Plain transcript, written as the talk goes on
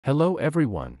Hello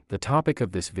everyone, the topic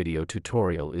of this video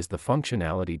tutorial is the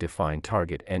functionality Define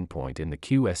Target Endpoint in the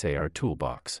QSAR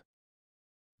Toolbox.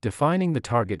 Defining the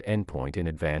target endpoint in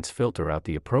advance filter out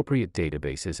the appropriate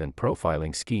databases and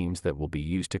profiling schemes that will be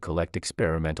used to collect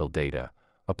experimental data,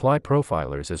 apply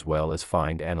profilers as well as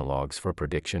find analogues for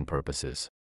prediction purposes.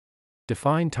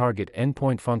 Define Target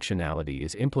Endpoint functionality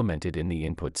is implemented in the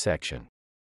Input section.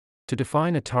 To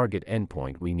define a target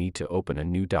endpoint, we need to open a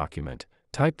new document,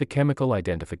 type the chemical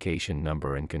identification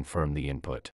number and confirm the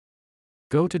input.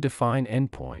 Go to Define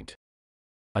Endpoint.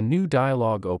 A new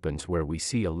dialog opens where we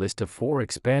see a list of 4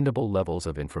 expandable levels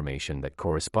of information that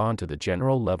correspond to the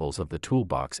general levels of the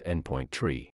Toolbox endpoint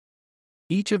tree.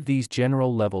 Each of these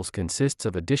general levels consists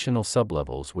of additional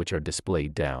sublevels which are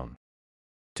displayed down.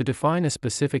 To define a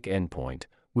specific endpoint,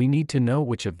 we need to know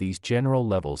which of these general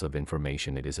levels of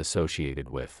information it is associated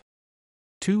with.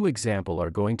 2 examples are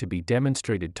going to be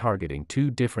demonstrated targeting 2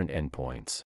 different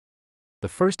endpoints. The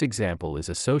first example is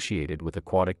associated with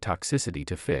aquatic toxicity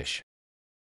to fish.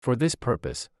 For this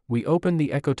purpose, we open the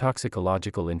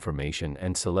ecotoxicological information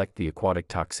and select the aquatic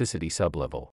toxicity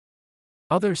sublevel.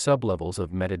 Other sublevels of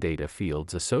metadata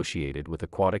fields associated with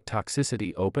aquatic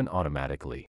toxicity open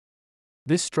automatically.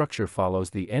 This structure follows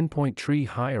the endpoint tree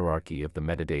hierarchy of the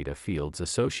metadata fields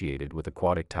associated with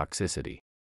aquatic toxicity.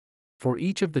 For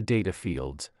each of the data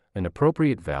fields, an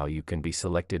appropriate value can be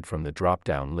selected from the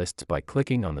drop-down lists by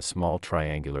clicking on the small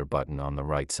triangular button on the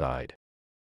right side.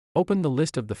 Open the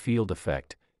list of the field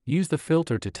effect, use the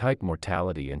filter to type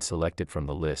mortality and select it from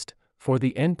the list. For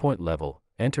the endpoint level,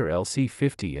 enter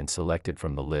LC50 and select it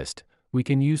from the list. We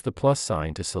can use the plus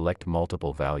sign to select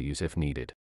multiple values if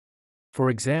needed.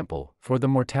 For example, for the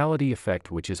mortality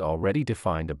effect which is already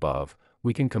defined above,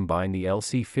 we can combine the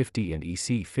LC50 and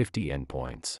EC50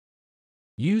 endpoints.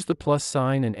 Use the plus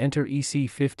sign and enter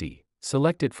EC50,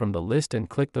 select it from the list and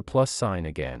click the plus sign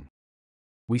again.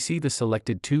 We see the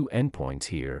selected 2 endpoints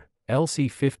here,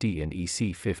 LC50 and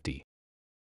EC50.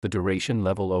 The duration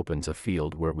level opens a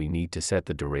field where we need to set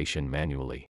the duration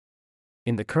manually.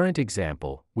 In the current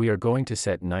example, we are going to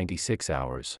set 96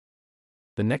 hours.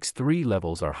 The next 3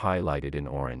 levels are highlighted in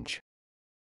orange.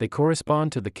 They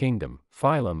correspond to the kingdom,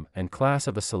 phylum, and class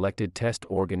of a selected test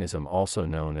organism, also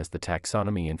known as the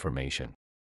taxonomy information.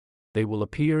 They will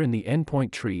appear in the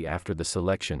endpoint tree after the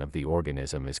selection of the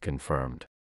organism is confirmed.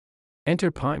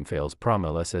 Enter Pimephales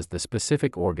promellus as the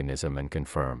specific organism and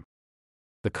confirm.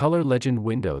 The color legend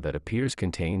window that appears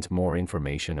contains more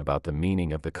information about the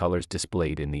meaning of the colors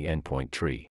displayed in the endpoint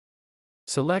tree.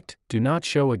 Select Do Not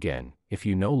Show Again if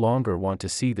you no longer want to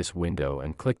see this window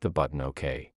and click the button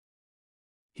OK.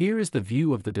 Here is the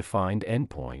view of the defined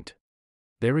endpoint.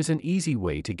 There is an easy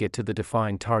way to get to the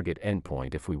defined target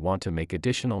endpoint if we want to make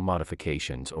additional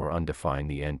modifications or undefine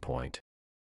the endpoint.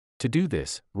 To do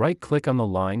this, right-click on the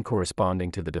line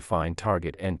corresponding to the defined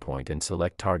target endpoint and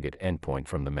select Target Endpoint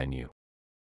from the menu.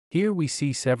 Here we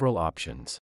see several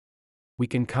options. We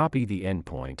can copy the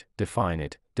endpoint, define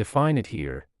it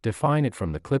here, define it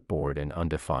from the clipboard and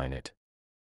undefine it.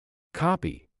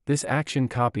 Copy. This action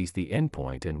copies the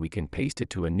endpoint and we can paste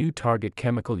it to a new target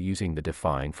chemical using the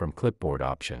Define from Clipboard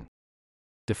option.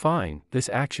 Define. This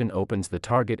action opens the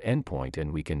target endpoint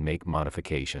and we can make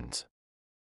modifications.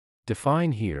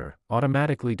 Define here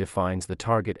automatically defines the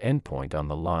target endpoint on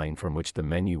the line from which the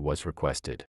menu was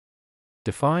requested.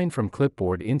 Define from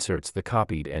Clipboard inserts the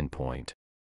copied endpoint.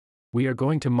 We are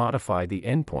going to modify the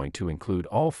endpoint to include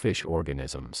all fish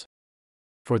organisms.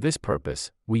 For this purpose,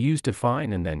 we use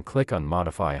Define and then click on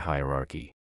Modify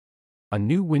Hierarchy. A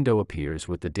new window appears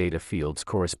with the data fields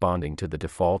corresponding to the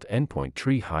default endpoint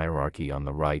tree hierarchy on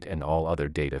the right and all other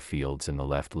data fields in the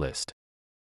left list.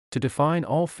 To define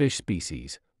all fish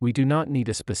species, we do not need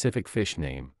a specific fish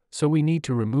name, so we need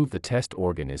to remove the test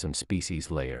organism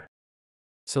species layer.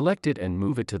 Select it and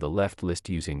move it to the left list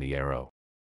using the arrow.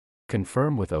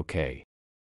 Confirm with OK.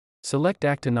 Select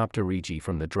Actinopterygii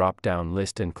from the drop-down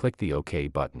list and click the OK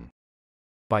button.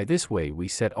 By this way we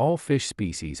set all fish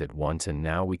species at once and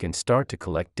now we can start to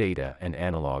collect data and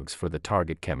analogues for the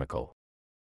target chemical.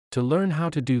 To learn how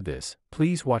to do this,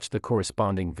 please watch the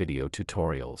corresponding video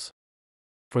tutorials.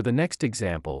 For the next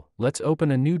example, let's open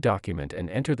a new document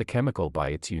and enter the chemical by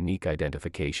its unique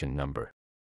identification number.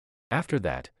 After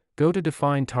that, go to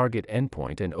Define Target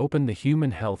Endpoint and open the Human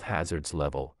Health Hazards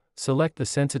level. Select the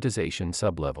Sensitization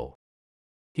sublevel.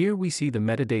 Here we see the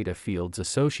metadata fields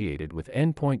associated with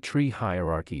endpoint tree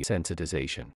hierarchy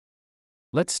sensitization.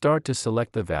 Let's start to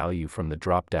select the value from the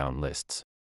drop-down lists.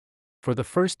 For the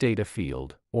first data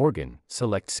field, organ,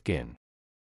 select skin.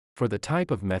 For the type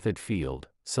of method field,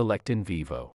 select in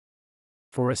vivo.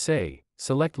 For assay,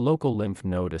 select local lymph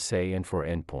node assay, and for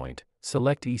endpoint,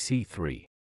 Select EC3.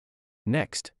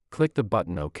 Next, click the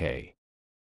button OK.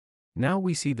 Now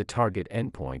we see the target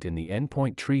endpoint in the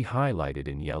endpoint tree highlighted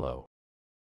in yellow.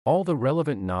 All the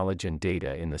relevant knowledge and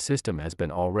data in the system has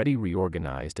been already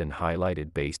reorganized and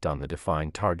highlighted based on the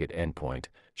defined target endpoint,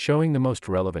 showing the most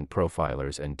relevant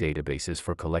profilers and databases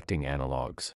for collecting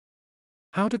analogs.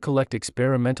 How to collect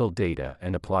experimental data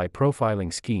and apply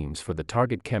profiling schemes for the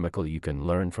target chemical you can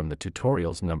learn from the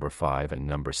tutorials number 5 and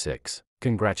number 6.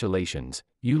 Congratulations,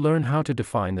 you learn how to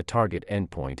define the target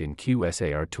endpoint in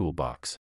QSAR Toolbox.